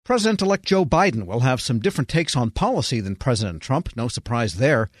President-elect Joe Biden will have some different takes on policy than President Trump. No surprise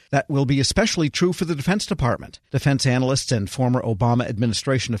there. That will be especially true for the Defense Department. Defense analysts and former Obama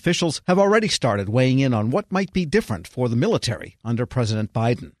administration officials have already started weighing in on what might be different for the military under President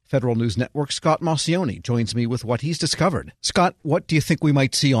Biden. Federal News Network Scott Maucione joins me with what he's discovered. Scott, what do you think we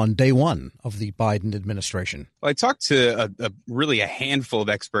might see on day one of the Biden administration? Well, I talked to really a handful of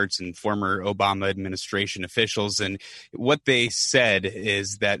experts and former Obama administration officials, and what they said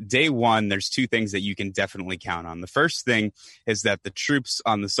is that day one, there's two things that you can definitely count on. The first thing is that the troops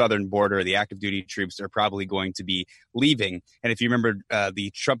on the southern border, the active duty troops, are probably going to be leaving. And if you remember,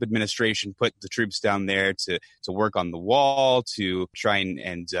 the Trump administration put the troops down there to work on the wall, to try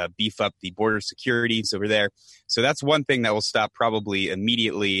and beef up the border securities over there. So that's one thing that will stop probably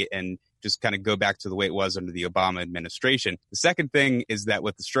immediately and just kind of go back to the way it was under the Obama administration. The second thing is that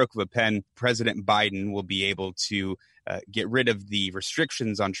with the stroke of a pen, President Biden will be able to get rid of the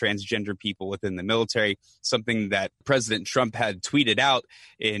restrictions on transgender people within the military, something that President Trump had tweeted out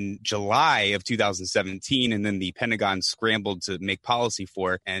in July of 2017, and then the Pentagon scrambled to make policy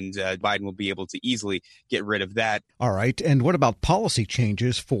for, and Biden will be able to easily get rid of that. All right. And what about policy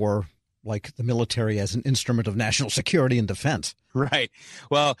changes for, like, the military as an instrument of national security and defense? Right.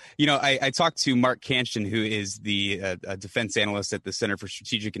 Well, I talked to Mark Canshin, who is the defense analyst at the Center for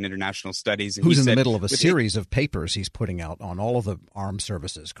Strategic and International Studies. And who's in the middle of a series of papers he's putting out on all of the armed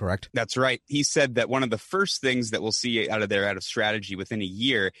services, correct? That's right. He said that one of the first things that we'll see out of strategy within a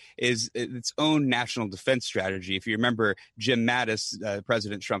year is its own national defense strategy. If you remember, Jim Mattis,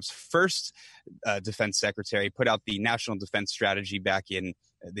 President Trump's first defense secretary, put out the national defense strategy back in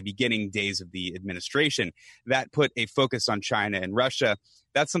the beginning days of the administration. That put a focus on China and Russia.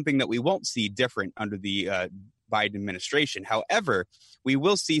 That's something that we won't see different under the Biden administration. However, we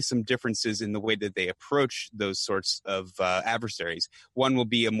will see some differences in the way that they approach those sorts of adversaries. One will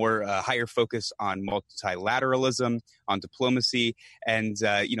be a more higher focus on multilateralism, on diplomacy, and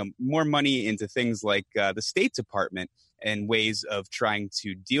more money into things like the State Department and ways of trying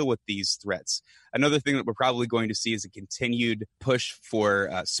to deal with these threats. Another thing that we're probably going to see is a continued push for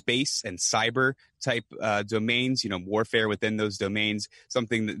space and cyber type domains, warfare within those domains,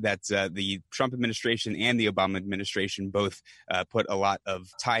 something that the Trump administration and the Obama administration both put a lot of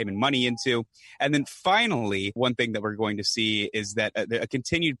time and money into. And then finally, one thing that we're going to see is that a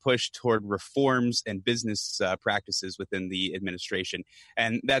continued push toward reforms and business practices within the administration.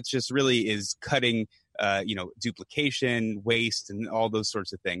 And that just really is cutting duplication, waste, and all those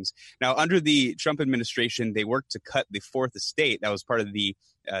sorts of things. Now, under the Trump administration, they worked to cut the Fourth Estate. That was part of the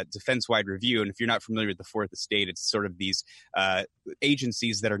defense-wide review. And if you're not familiar with the Fourth Estate, it's sort of these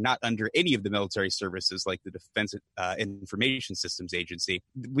agencies that are not under any of the military services, like the Defense Information Systems Agency.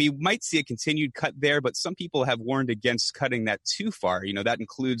 We might see a continued cut there, but some people have warned against cutting that too far. That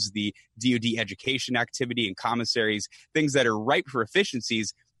includes the DoD education activity and commissaries, things that are ripe for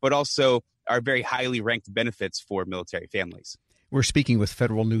efficiencies, but also are very highly ranked benefits for military families. We're speaking with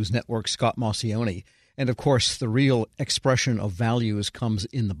Federal News Network Scott Maucione. And, of course, the real expression of values comes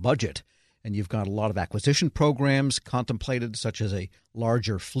in the budget. And you've got a lot of acquisition programs contemplated, such as a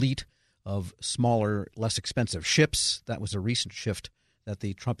larger fleet of smaller, less expensive ships. That was a recent shift that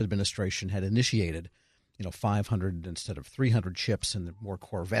the Trump administration had initiated. 500 instead of 300 ships and more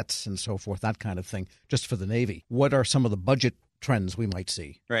corvettes and so forth, that kind of thing, just for the Navy. What are some of the budget trends we might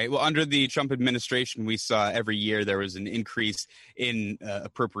see? Right. Well, under the Trump administration, we saw every year there was an increase in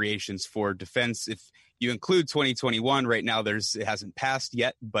appropriations for defense. If you include 2021, right now it hasn't passed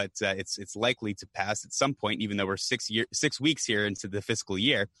yet, but it's likely to pass at some point, even though we're 6 weeks here into the fiscal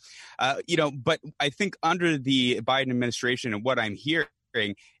year. But I think under the Biden administration and what I'm hearing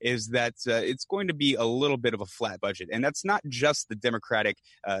is that it's going to be a little bit of a flat budget. And that's not just the Democratic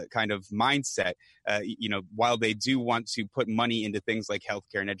kind of mindset. While they do want to put money into things like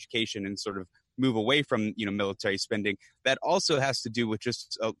healthcare and education and sort of move away from, military spending, that also has to do with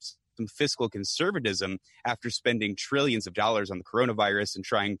just some fiscal conservatism after spending trillions of dollars on the coronavirus and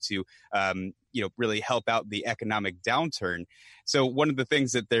trying to, really help out the economic downturn. So one of the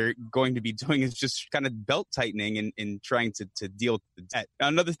things that they're going to be doing is just kind of belt tightening and trying to deal with the debt. Now,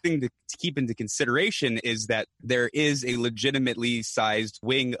 another thing to keep into consideration is that there is a legitimately sized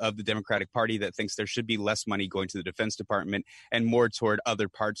wing of the Democratic Party that thinks there should be less money going to the Defense Department and more toward other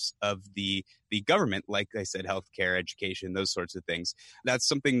parts of the government, like I said, healthcare, education, those sorts of things. That's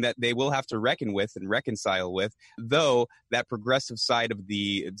something that they will have to reckon with and reconcile with, though that progressive side of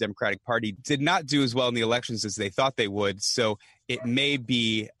the Democratic Party did did not do as well in the elections as they thought they would. So it may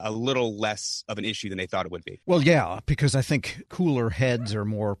be a little less of an issue than they thought it would be. Well, yeah, because I think cooler heads or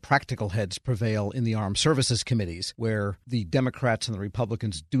more practical heads prevail in the Armed Services Committees, where the Democrats and the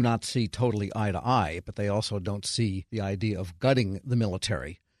Republicans do not see totally eye to eye, but they also don't see the idea of gutting the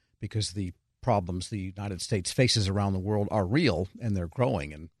military, because the problems the United States faces around the world are real and they're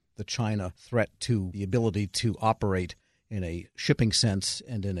growing. And the China threat to the ability to operate in a shipping sense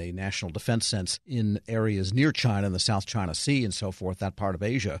and in a national defense sense in areas near China, in the South China Sea and so forth, that part of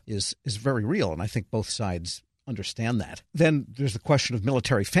Asia, is very real. And I think both sides understand that. Then there's the question of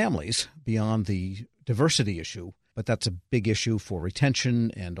military families beyond the diversity issue, but that's a big issue for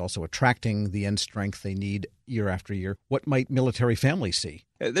retention and also attracting the end strength they need year after year. What might military families see?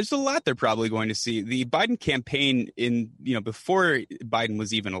 There's a lot they're probably going to see. The Biden campaign before Biden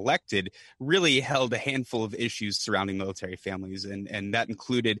was even elected really held a handful of issues surrounding military families. And that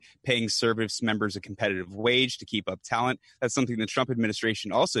included paying service members a competitive wage to keep up talent. That's something the Trump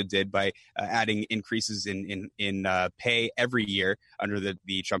administration also did by adding increases in pay every year under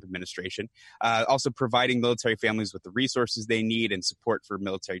the Trump administration. Also providing military families with the resources they need and support for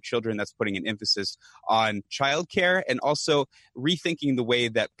military children. That's putting an emphasis on childcare and also rethinking the way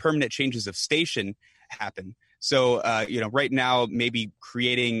that permanent changes of station happen. So, right now,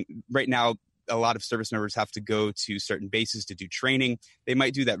 a lot of service members have to go to certain bases to do training. They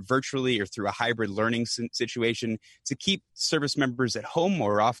might do that virtually or through a hybrid learning situation to keep service members at home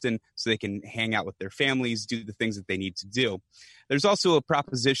more often so they can hang out with their families, do the things that they need to do. There's also a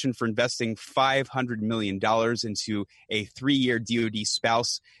proposition for investing $500 million into a 3-year DoD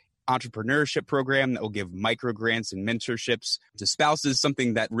spouse entrepreneurship program that will give micro grants and mentorships to spouses,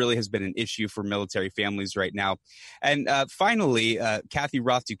 something that really has been an issue for military families right now. And finally, Kathy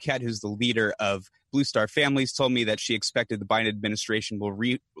Roth Duquette, who's the leader of Blue Star Families, told me that she expected the Biden administration will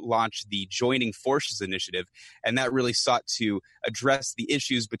relaunch the Joining Forces initiative. And that really sought to address the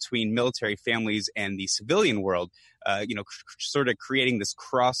issues between military families and the civilian world, sort of creating this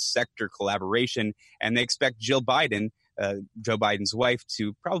cross-sector collaboration. And they expect Jill Biden, Joe Biden's wife,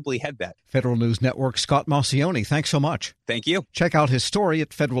 to probably head that. Federal News Network, Scott Maucione, thanks so much. Thank you. Check out his story at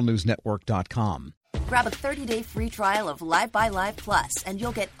federalnewsnetwork.com. Grab a 30-day free trial of Live by Live Plus, and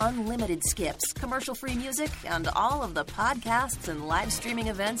you'll get unlimited skips, commercial-free music, and all of the podcasts and live streaming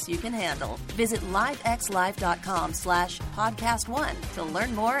events you can handle. Visit livexlive.com/podcast1 to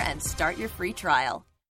learn more and start your free trial.